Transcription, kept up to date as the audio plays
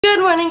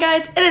morning,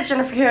 guys. It is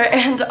Jennifer here,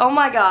 and oh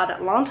my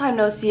god, long time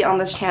no see on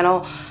this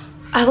channel.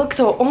 I look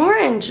so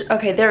orange.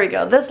 Okay, there we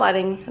go. This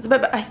lighting is a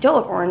bit, I still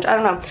look orange. I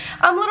don't know.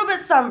 I'm a little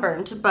bit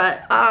sunburned,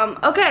 but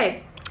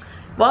okay.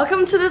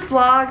 Welcome to this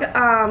vlog.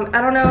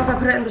 I don't know if I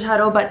put it in the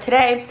title, but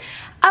today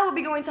I will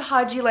be going to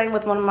Haji Lane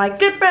with one of my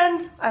good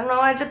friends. I don't know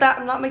why I did that.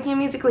 I'm not making it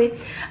musically.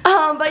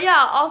 But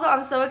yeah, also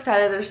I'm so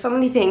excited. There's so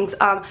many things.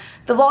 The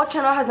vlog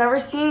channel has never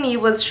seen me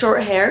with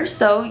short hair,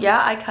 so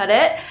yeah, I cut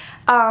it.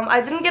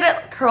 I didn't get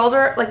it curled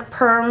or like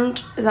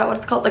permed, is that what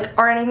it's called? Like,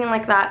 or anything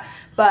like that.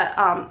 But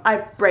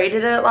I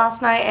braided it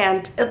last night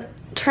and it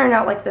turned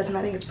out like this, and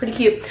I think it's pretty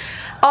cute.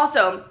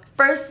 Also,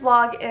 first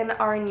vlog in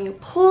our new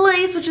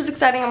place, which is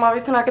exciting. I'm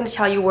obviously not going to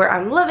tell you where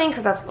I'm living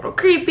because that's a little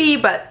creepy,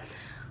 but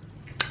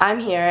I'm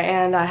here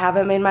and I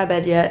haven't made my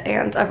bed yet,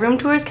 and a room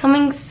tour is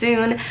coming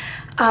soon.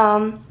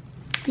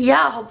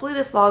 Yeah, hopefully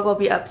this vlog will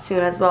be up soon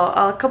as well.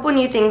 A couple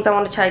new things I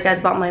want to tell you guys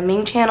about my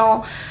main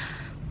channel.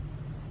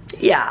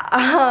 Yeah,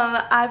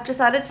 I've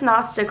decided to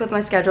not stick with my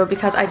schedule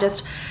because I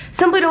just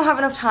simply don't have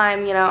enough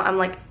time. You know, I'm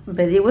like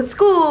busy with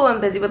school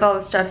and busy with all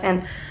this stuff,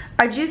 and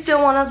I do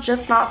still want to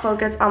just not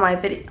focus on my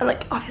video.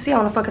 Like, obviously I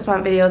want to focus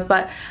on my videos,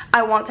 but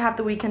I want to have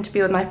the weekend to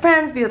be with my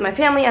friends, be with my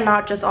family, and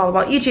not just all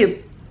about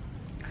YouTube.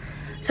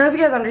 So I hope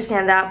you guys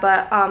understand that,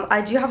 but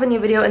I do have a new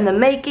video in the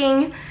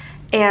making,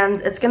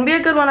 and it's gonna be a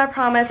good one, I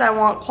promise. I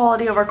want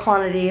quality over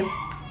quantity,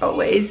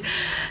 always.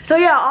 So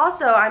yeah,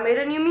 also I made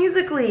a new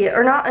Musical.ly,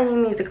 or not a new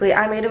Musical.ly,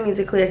 I made a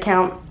Musical.ly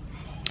account.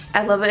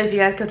 I'd love it if you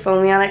guys could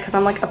follow me on it because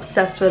I'm like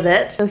obsessed with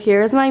it. So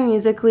here's my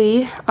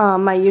Musical.ly.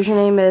 My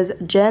username is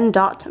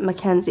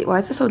jen.mackenzie. Why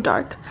is it so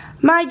dark?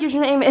 My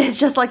username is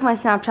just like my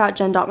Snapchat,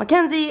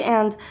 jen.mackenzie,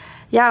 and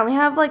yeah, I only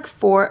have like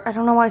 4. I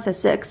don't know why it says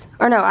 6.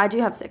 Or no, I do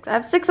have 6. I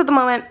have 6 at the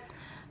moment.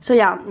 So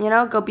yeah, you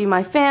know, go be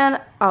my fan.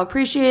 I'll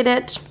appreciate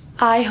it.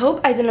 I hope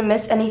I didn't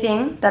miss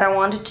anything that I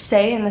wanted to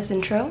say in this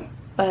intro,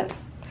 but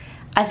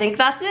I think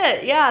that's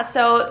it. Yeah,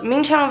 so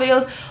main channel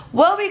videos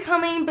will be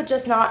coming, but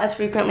just not as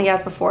frequently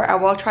as before. I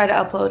will try to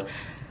upload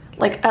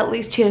like at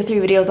least 2 to 3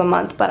 videos a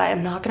month, but I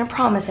am not gonna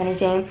promise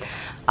anything.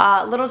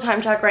 Little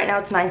time check, right now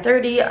it's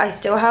 9:30. I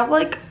still have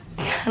like,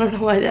 I don't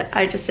know why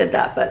I just did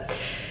that, but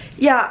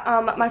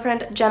yeah, my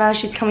friend Jenna,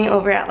 she's coming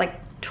over at like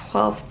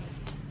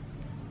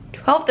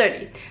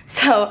 12:30.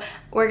 So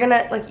we're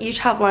gonna like each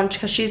have lunch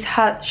because she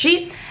has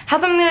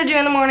something to do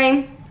in the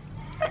morning,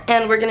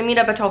 and we're gonna meet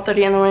up at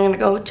 12:30, and then we're gonna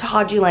go to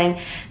Haji Lane.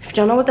 If you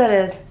don't know what that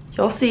is,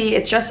 you'll see.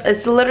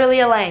 It's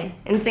literally a lane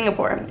in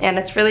Singapore, and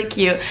it's really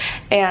cute.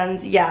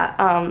 And yeah,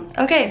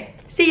 okay,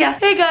 see ya.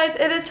 Hey guys,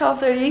 it is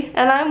 12:30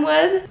 and I'm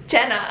with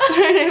Jenna.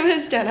 Her name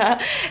is Jenna,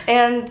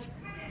 and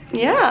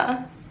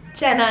yeah,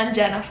 Jenna and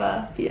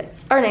Jennifer. yes,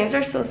 our names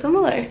are so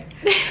similar.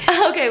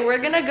 Okay, we're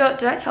gonna go.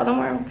 Did I tell them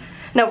where?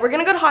 No, we're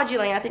gonna go to Haji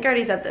Lane. I think I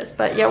already said this,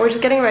 but yeah, we're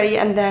just getting ready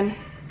and then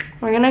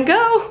we're gonna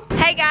go.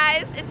 Hey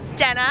guys, it's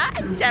Jenna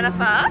and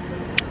Jennifer,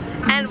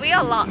 and we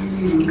are lost.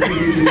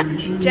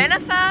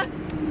 Jennifer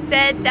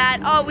said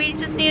that, oh, we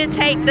just need to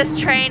take this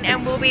train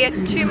and we'll be a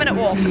 2-minute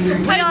walk. We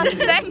are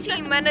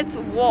 13 minutes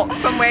walk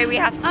from where we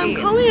have to be. I'm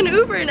calling an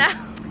Uber now.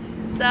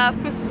 So,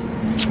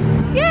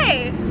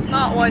 yay!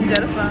 Smart one,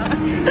 Jennifer.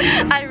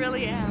 I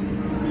really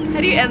am.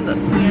 How do you end this?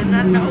 Yeah,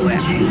 not nowhere.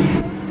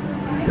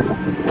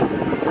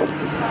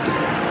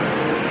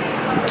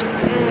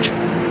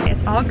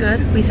 It's all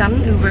good. We found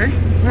an Uber.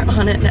 We're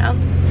on it now.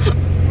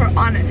 We're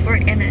on it. We're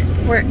in it.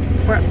 We're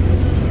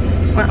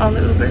on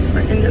the Uber.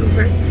 We're in the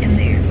Uber. In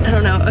the Uber. I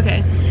don't know.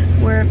 Okay.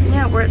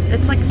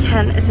 It's like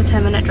 10. It's a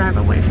 10-minute drive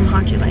away from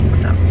Haji Lane,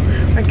 so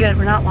we're good.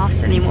 We're not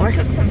lost anymore. We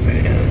took some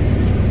photos.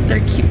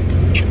 They're cute.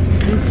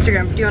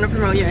 Instagram. Do you want to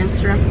promote your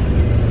Instagram?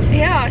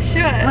 Yeah,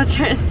 sure. What's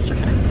your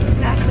Instagram?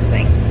 I have to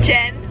think.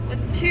 Jen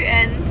with 2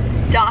 N's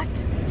dot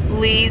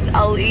Lees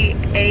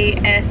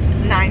Leas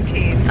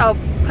 19. I'll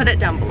put it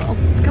down below.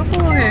 Go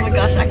follow her. Oh my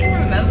gosh, I can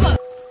remember.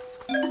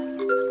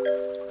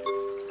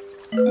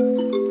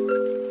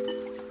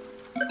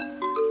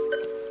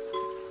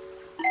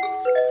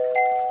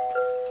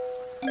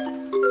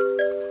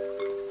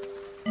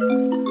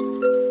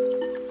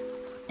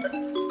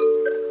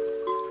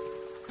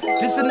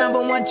 This the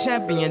 #1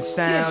 champion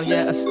sound,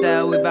 yeah,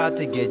 Estelle, we about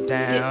to get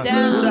down.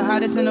 Who the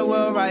hottest in the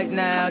world right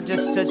now?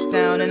 Just touched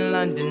down in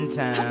London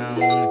town.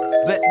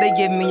 Bet they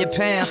give me a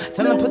pound.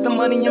 Tell them put the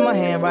money in my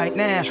hand right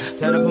now.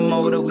 Tell the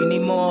promoter we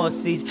need more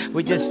seats.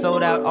 We just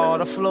sold out all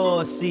the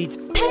floor seats.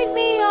 Take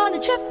me on a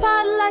trip,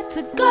 I'd like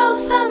to go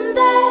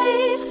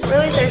someday.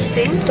 Really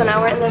thirsty, so now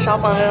we're in the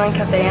Shop Online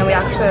Cafe, and we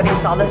actually already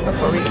saw this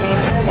before we came,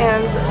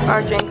 and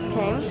our drinks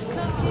came.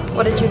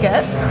 What did you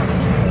get?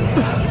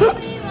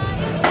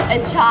 A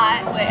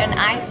chai with an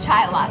iced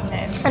chai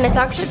latte. And it's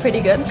actually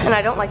pretty good, and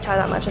I don't like chai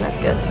that much, and it's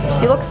good.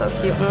 You look so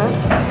cute in this.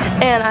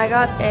 And I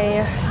got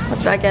a, what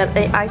did I get?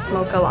 A ice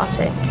mocha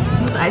latte.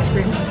 With ice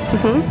cream.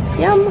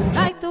 Yum.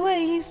 Like the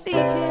way he's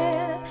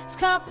speaking, his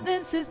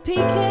confidence is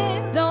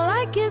peaking. Don't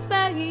like his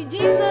baggy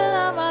jeans, but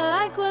I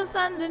like what's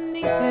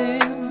underneath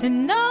him.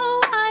 And no,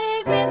 I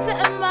ain't meant to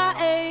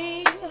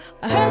MIA.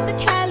 I heard the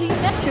Cali.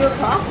 2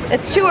 o'clock?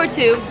 It's 2 or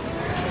 2.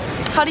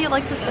 How do you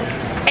like this place?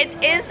 It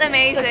is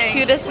amazing. The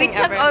cutest we thing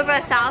took ever. over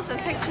 1,000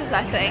 pictures,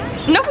 I think.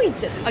 No, we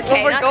didn't.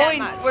 Okay, well, not that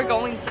much. We're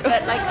going to.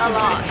 But like a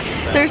lot.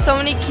 There's so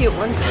many cute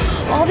ones.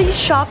 All these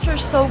shops are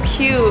so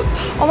cute.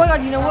 Oh my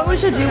god, you know what we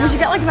should do? We should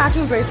get like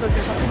matching bracelets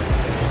or something.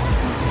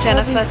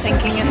 Jennifer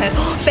thinking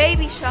ahead.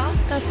 Baby shop.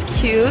 That's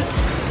cute.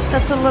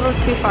 That's a little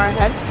too far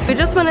ahead. We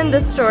just went in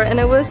this store and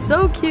it was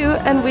so cute,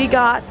 and we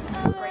got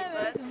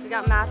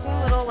matching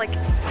little like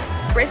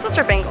bracelets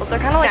or bangles. They're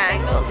kind of like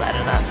bangles. I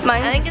don't know.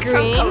 Mine's I think it's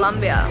green. from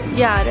Colombia.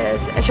 Yeah, it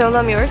is. And show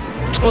them yours.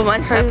 Well,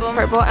 mine's Hers is purple.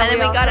 purple. And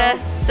then we got also-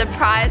 a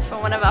surprise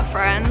from one of our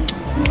friends.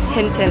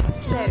 Hint, hint.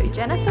 So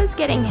Jennifer's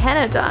getting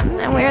henna done,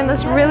 and we're in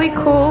this really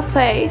cool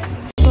place.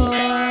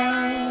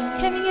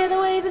 Can we get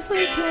away this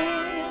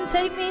weekend?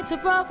 Take me to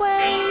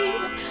Broadway.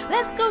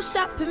 Let's go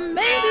shopping,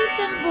 maybe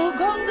then we'll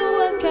go to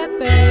a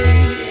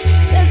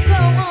cafe. Let's go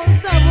on the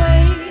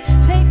subway.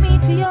 Take me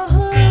to your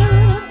hood.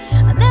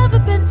 I've never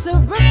been to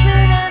Brooklyn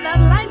and I'd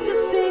like to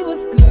see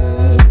what's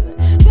good.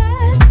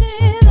 Dressed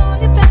in all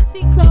your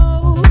fancy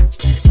clothes.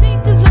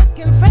 Sneakers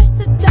looking fresh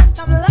to death.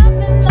 I'm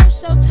loving those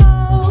show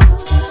toes.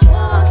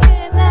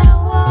 Walking that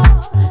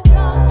walk,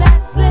 talk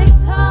that slick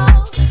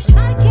talk.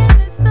 Liking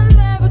this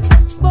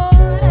American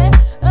boy,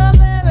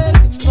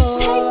 American boy.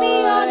 Take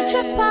me on a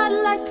trip, I'd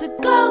like to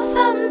go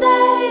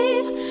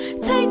someday.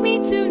 Take me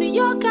to New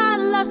York, I'd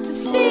love to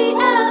see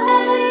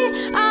LA.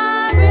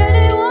 I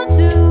really want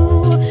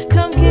to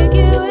come kick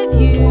it with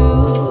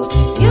you.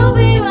 You'll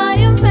be my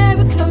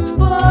American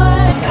boy.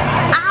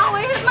 Ow,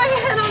 I hit my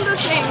head on the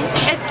thing.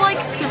 It's like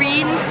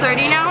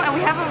 3:30 now and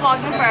we haven't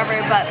vlogged in forever,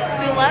 but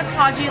we left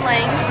Haji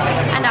Lane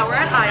and now we're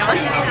at Ion.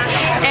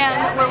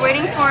 And we're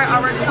waiting for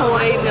our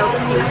koi milk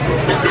tea.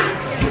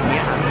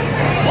 Yeah.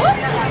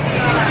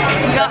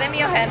 Show them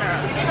your henna.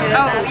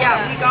 Oh yeah,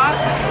 we got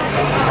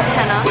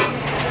henna.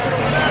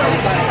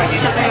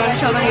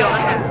 Show them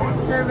yours.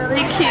 They're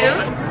really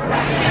cute.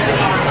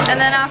 And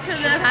then after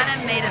this, Kind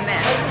of made a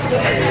mess.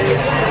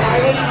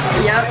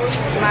 yep,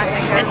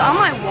 it's on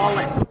my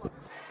wallet.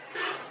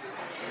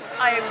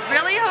 I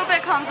really hope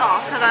it comes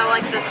off because I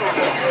like this one.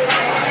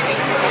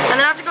 And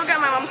then I have to go get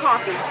my mom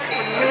coffee,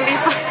 which is gonna be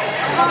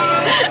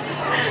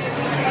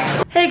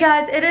fun. Hey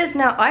guys, it is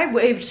now. I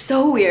waved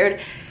so weird.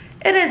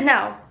 It is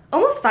now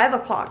almost 5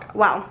 o'clock.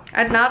 Wow,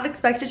 I did not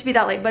expect it to be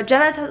that late, but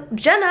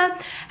Jenna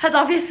has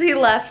obviously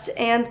left,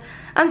 and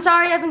I'm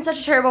sorry I've been such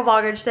a terrible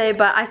vlogger today,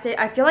 but I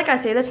feel like I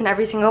say this in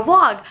every single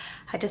vlog.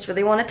 I just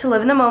really wanted to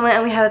live in the moment,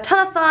 and we had a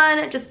ton of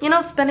fun, just, you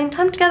know, spending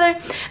time together.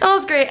 It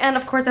was great, and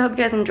of course I hope you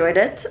guys enjoyed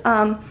it.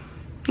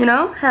 You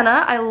know,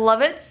 henna, I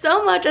love it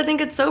so much. I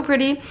think it's so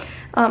pretty.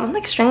 I'm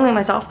like strangling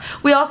myself.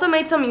 We also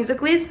made some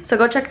Musical.lys, so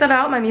go check that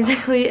out. My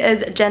Musical.ly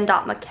is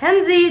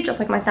jen.mackenzie, just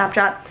like my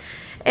Snapchat.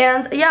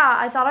 And yeah,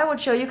 I thought I would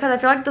show you because I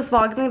feel like this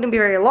vlog isn't going to be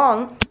very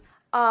long.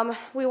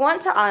 We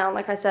went to Ion,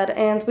 like I said,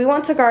 and we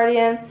went to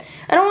Guardian.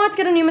 And I wanted to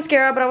get a new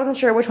mascara, but I wasn't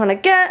sure which one to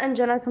get. And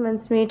Jenna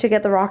convinced me to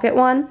get the Rocket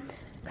one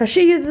because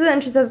she uses it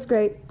and she says it's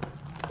great.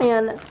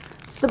 And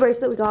it's the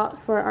bracelet we got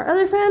for our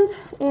other friend.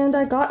 And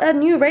I got a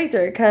new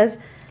razor because,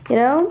 you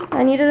know,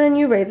 I needed a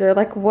new razor.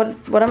 Like, what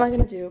am I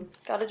going to do?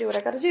 Gotta do what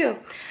I gotta do.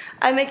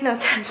 I make no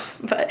sense.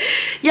 But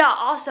yeah,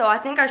 also, I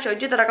think I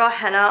showed you that I got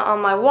henna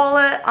on my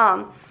wallet.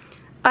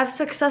 I've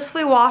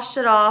successfully washed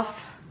it off.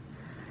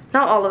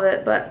 Not all of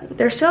it, but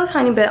there's still a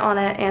tiny bit on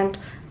it, and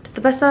did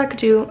the best that I could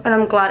do, and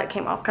I'm glad it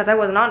came off because I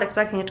was not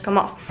expecting it to come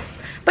off.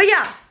 But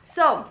yeah,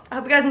 so I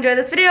hope you guys enjoyed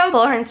this video.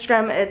 Follow her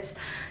Instagram, it's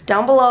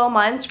down below.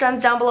 My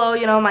Instagram's down below,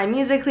 you know, my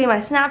Musical.ly, my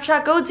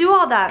Snapchat. Go do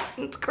all that.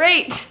 It's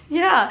great.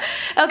 Yeah.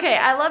 Okay,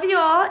 I love you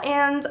all,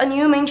 and a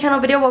new main channel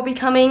video will be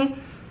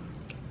coming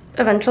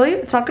eventually.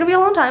 It's not gonna be a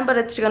long time, but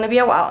it's gonna be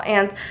a while.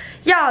 And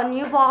yeah, a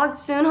new vlog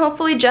soon,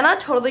 hopefully. Jenna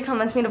totally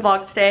convinced me to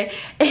vlog today,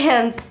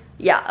 and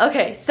yeah,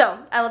 okay, so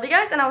I love you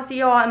guys, and I will see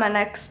you all in my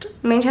next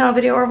main channel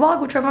video or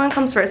vlog, whichever one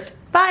comes first.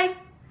 Bye.